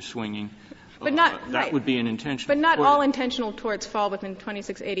alligator that you're swinging. But not that right. would be an intentional. But not tort. all intentional torts fall within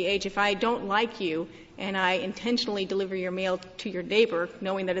 2680H. If I don't like you and I intentionally deliver your mail to your neighbor,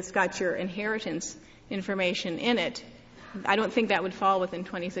 knowing that it's got your inheritance information in it, I don't think that would fall within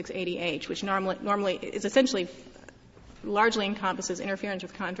 2680H, which normally is essentially largely encompasses interference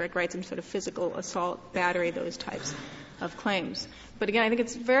with contract rights and sort of physical assault, battery, those types of claims. But again, I think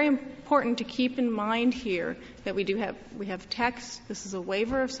it's very important to keep in mind here that we have text. This is a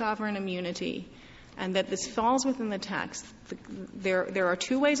waiver of sovereign immunity, and that this falls within the text. There are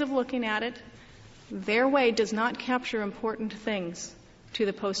two ways of looking at it. Their way does not capture important things to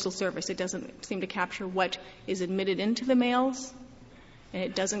the Postal Service. It doesn't seem to capture what is admitted into the mails, and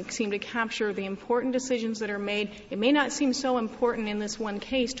it doesn't seem to capture the important decisions that are made. It may not seem so important in this one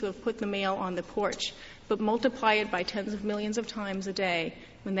case to have put the mail on the porch, but multiply it by tens of millions of times a day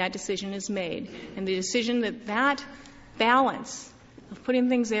when that decision is made. And the decision that balance of putting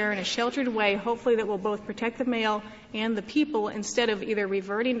things there in a sheltered way, hopefully that will both protect the mail and the people, instead of either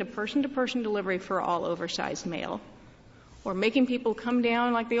reverting to person-to-person delivery for all oversized mail or making people come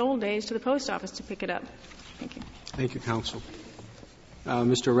down like the old days to the post office to pick it up. Thank you. Thank you, counsel.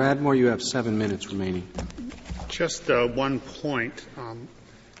 Mr. Radmore, you have 7 minutes remaining. Just one point.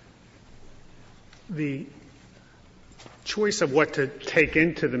 The choice of what to take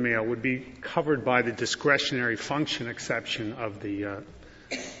into the mail would be covered by the discretionary function exception of the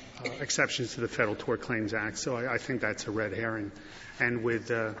exceptions to the Federal Tort Claims Act. So I think that's a red herring. And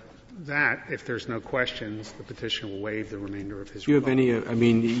with that, if there's no questions, the petitioner will waive the remainder of his rebuttal. Do you have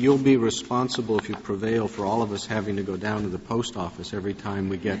any you'll be responsible if you prevail for all of us having to go down to the post office every time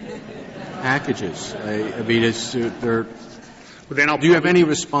we get packages. Do you have any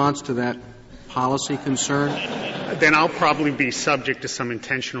response to that policy concern? Then I'll probably be subject to some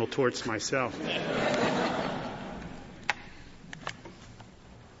intentional torts myself.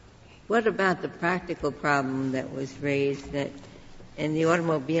 What about the practical problem that was raised that in the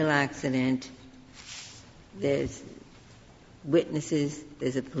automobile accident, there's witnesses,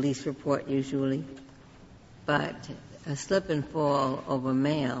 there's a police report usually, but a slip and fall over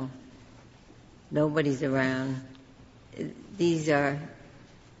mail, nobody's around. These are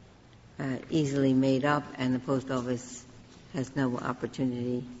easily made up, and the post office has no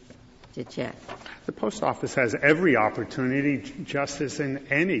opportunity to check. The post office has every opportunity, just as in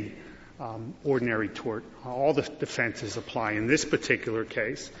any ordinary tort. All the defenses apply. In this particular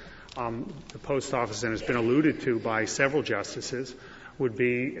case, the post office, and has been alluded to by several justices, would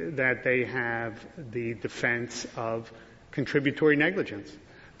be that they have the defense of contributory negligence.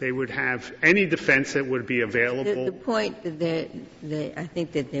 They would have any defense that would be available. The point that I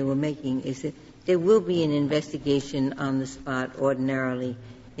think that they were making is that there will be an investigation on the spot ordinarily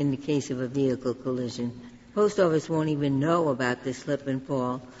in the case of a vehicle collision. Post office won't even know about this slip and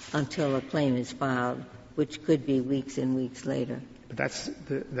fall until a claim is filed, which could be weeks and weeks later. But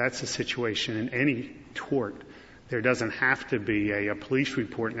that's a situation in any tort. There doesn't have to be a police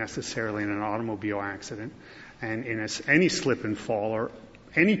report necessarily in an automobile accident. And in any slip and fall or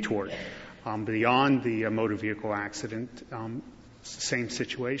any tort beyond the motor vehicle accident, it's the same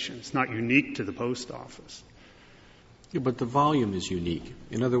situation. It's not unique to the post office. Yeah, but the volume is unique.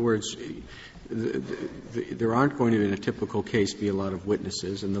 In other words, there aren't going to, in a typical case, be a lot of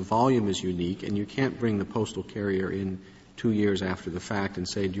witnesses, and the volume is unique, and you can't bring the postal carrier in 2 years after the fact and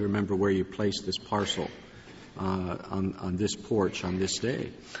say, do you remember where you placed this parcel on this porch on this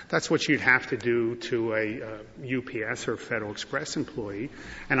day? That's what you'd have to do to a UPS or Federal Express employee.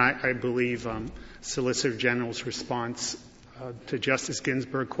 And I believe Solicitor General's response to Justice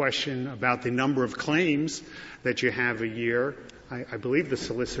Ginsburg's question about the number of claims that you have a year, I believe the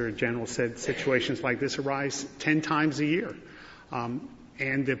Solicitor General said situations like this arise 10 times a year.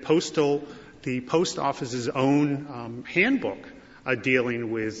 And the post office's own handbook dealing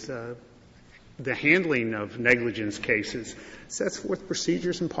with the handling of negligence cases sets forth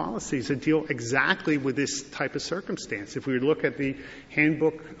procedures and policies that deal exactly with this type of circumstance. If we look at the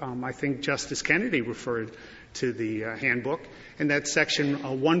handbook, I think Justice Kennedy referred to the handbook, and that section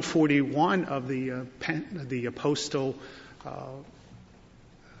 141 of the postal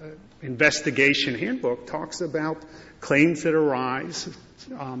investigation handbook talks about claims that arise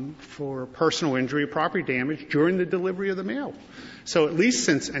for personal injury or property damage during the delivery of the mail. So at least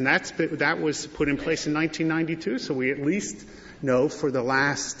that was put in place in 1992, so we at least know for the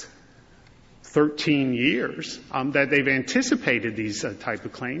last 13 years that they've anticipated these type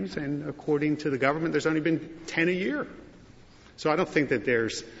of claims, and according to the government, there's only been 10 a year. So I don't think that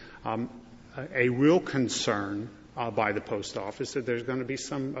there's a real concern by the post office that there's going to be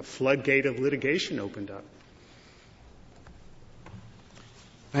a floodgate of litigation opened up.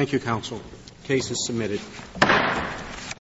 Thank you, counsel. Case is submitted.